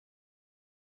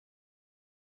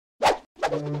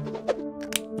Hello,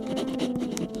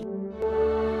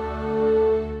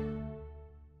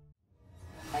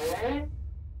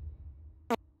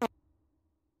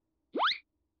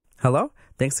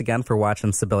 thanks again for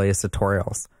watching Sibelius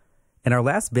tutorials. In our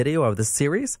last video of this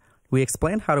series, we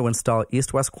explained how to install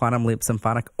East-West Quantum Leap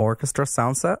Symphonic Orchestra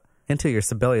Soundset into your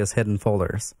Sibelius hidden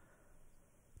folders.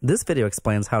 This video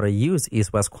explains how to use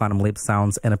East-West Quantum Leap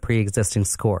sounds in a pre-existing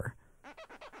score.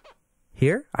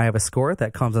 Here, I have a score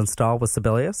that comes installed with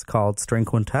Sibelius called String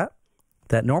Quintet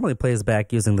that normally plays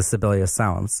back using the Sibelius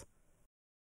sounds.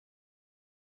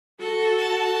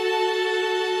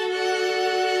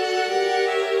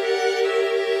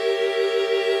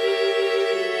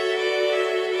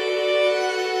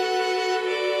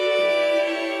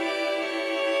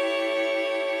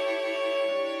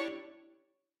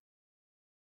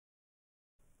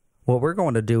 What we're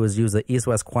going to do is use the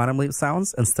East-West Quantum Leap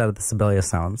sounds instead of the Sibelius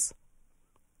sounds.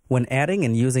 When adding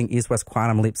and using East-West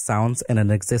Quantum Leap sounds in an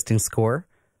existing score,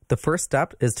 the first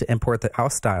step is to import the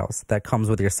house styles that comes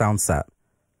with your sound set.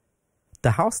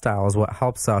 The house style is what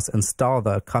helps us install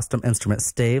the custom instrument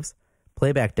staves,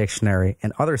 playback dictionary,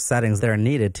 and other settings that are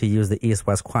needed to use the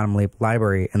East-West Quantum Leap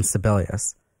library in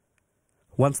Sibelius.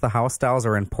 Once the house styles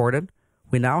are imported,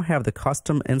 we now have the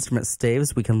custom instrument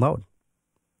staves we can load.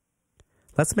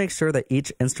 Let's make sure that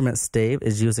each instrument stave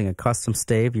is using a custom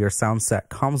stave your sound set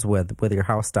comes with your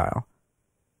house style.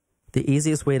 The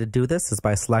easiest way to do this is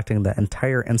by selecting the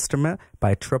entire instrument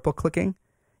by triple clicking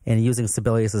and using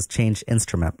Sibelius's Change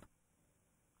Instrument.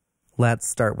 Let's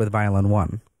start with Violin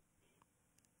 1.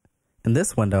 In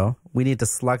this window, we need to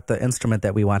select the instrument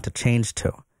that we want to change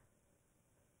to.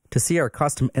 To see our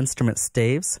custom instrument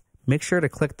staves, make sure to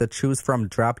click the Choose From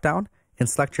dropdown and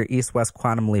select your East-West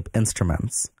Quantum Leap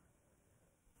instruments.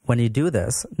 When you do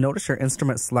this, notice your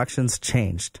instrument selections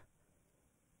changed.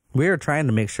 We are trying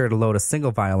to make sure to load a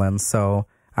single violin, so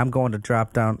I'm going to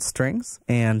drop down Strings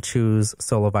and choose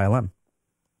Solo Violin.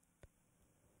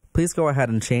 Please go ahead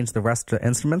and change the rest of the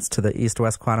instruments to the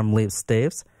East-West Quantum Leap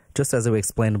staves, just as we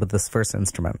explained with this first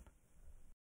instrument.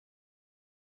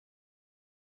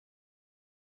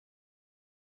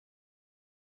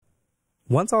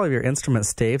 Once all of your instrument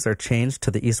staves are changed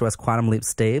to the East-West Quantum Leap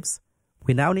staves,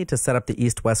 we now need to set up the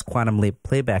East-West Quantum Leap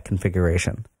playback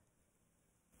configuration.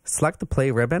 Select the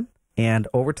play ribbon, and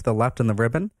over to the left in the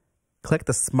ribbon, click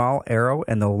the small arrow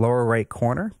in the lower right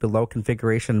corner below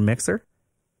Configuration Mixer,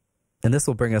 and this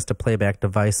will bring us to Playback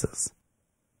Devices.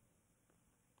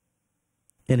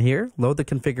 In here, load the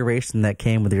configuration that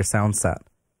came with your sound set.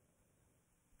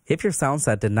 If your sound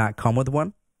set did not come with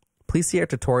one, please see our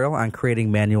tutorial on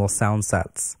creating manual sound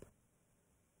sets.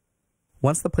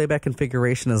 Once the playback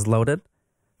configuration is loaded,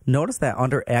 notice that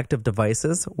under Active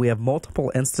Devices, we have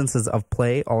multiple instances of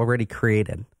play already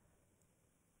created.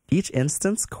 Each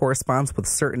instance corresponds with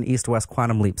certain East-West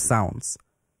Quantum Leap sounds.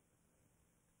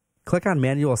 Click on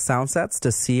Manual Soundsets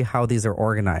to see how these are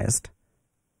organized.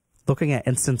 Looking at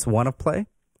Instance 1 of play,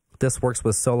 this works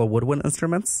with solo woodwind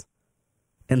instruments.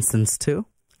 Instance 2,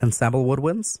 ensemble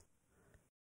woodwinds.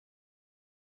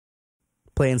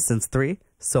 Play Instance 3,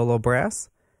 solo brass.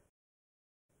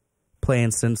 Play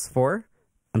Instance 4,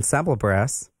 ensemble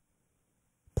brass.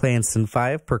 Play Instance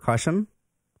 5, percussion.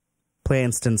 Play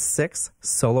Instance 6,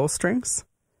 solo strings.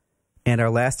 And our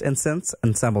last instance,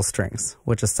 ensemble strings,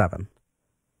 which is 7.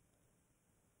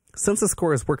 Since the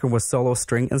score is working with solo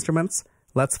string instruments,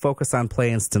 let's focus on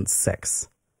Play Instance 6.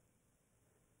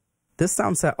 This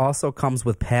sound set also comes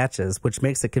with patches, which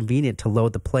makes it convenient to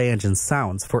load the Play Engine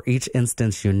sounds for each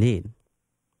instance you need.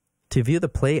 To view the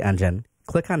Play Engine,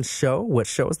 click on Show, which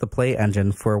shows the Play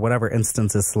Engine for whatever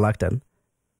instance is selected.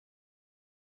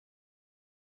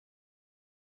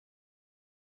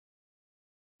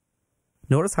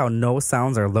 Notice how no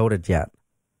sounds are loaded yet.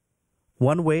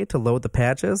 One way to load the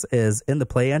patches is in the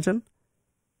Play Engine.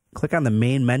 Click on the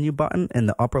Main Menu button in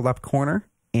the upper left corner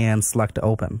and select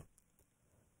Open.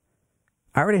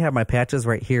 I already have my patches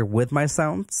right here with my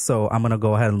sounds, so I'm going to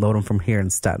go ahead and load them from here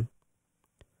instead.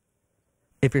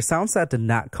 If your sound set did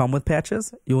not come with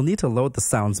patches, you will need to load the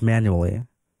sounds manually.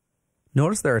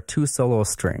 Notice there are 2 solo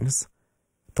strings.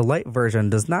 The light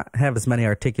version does not have as many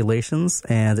articulations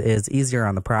and is easier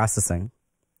on the processing.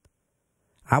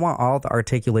 I want all the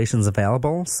articulations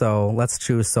available, so let's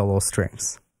choose solo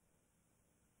strings.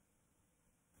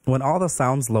 When all the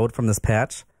sounds load from this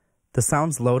patch, the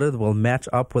sounds loaded will match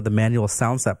up with the manual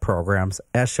sound set programs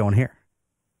as shown here.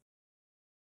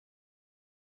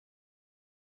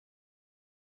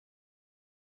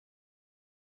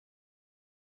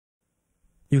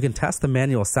 You can test the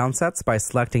manual sound sets by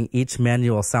selecting each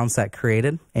manual sound set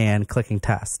created and clicking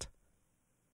Test.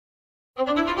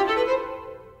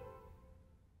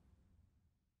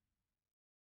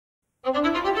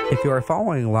 If you are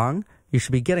following along, you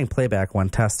should be getting playback when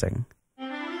testing.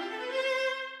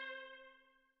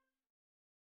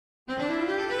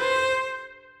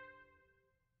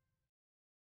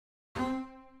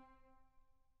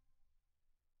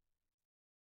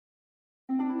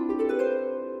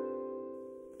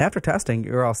 After testing,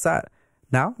 you're all set.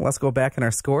 Now, let's go back in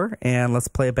our score and let's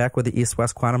play it back with the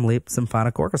East-West Quantum Leap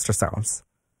Symphonic Orchestra sounds.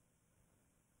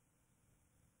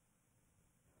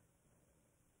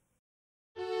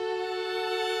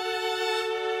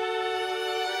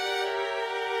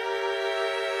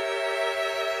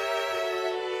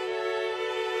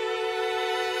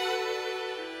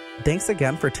 Thanks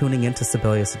again for tuning in to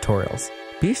Sibelius Tutorials.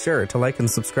 Be sure to like and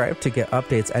subscribe to get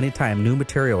updates anytime new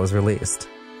material is released.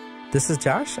 This is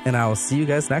Josh, and I will see you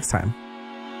guys next time.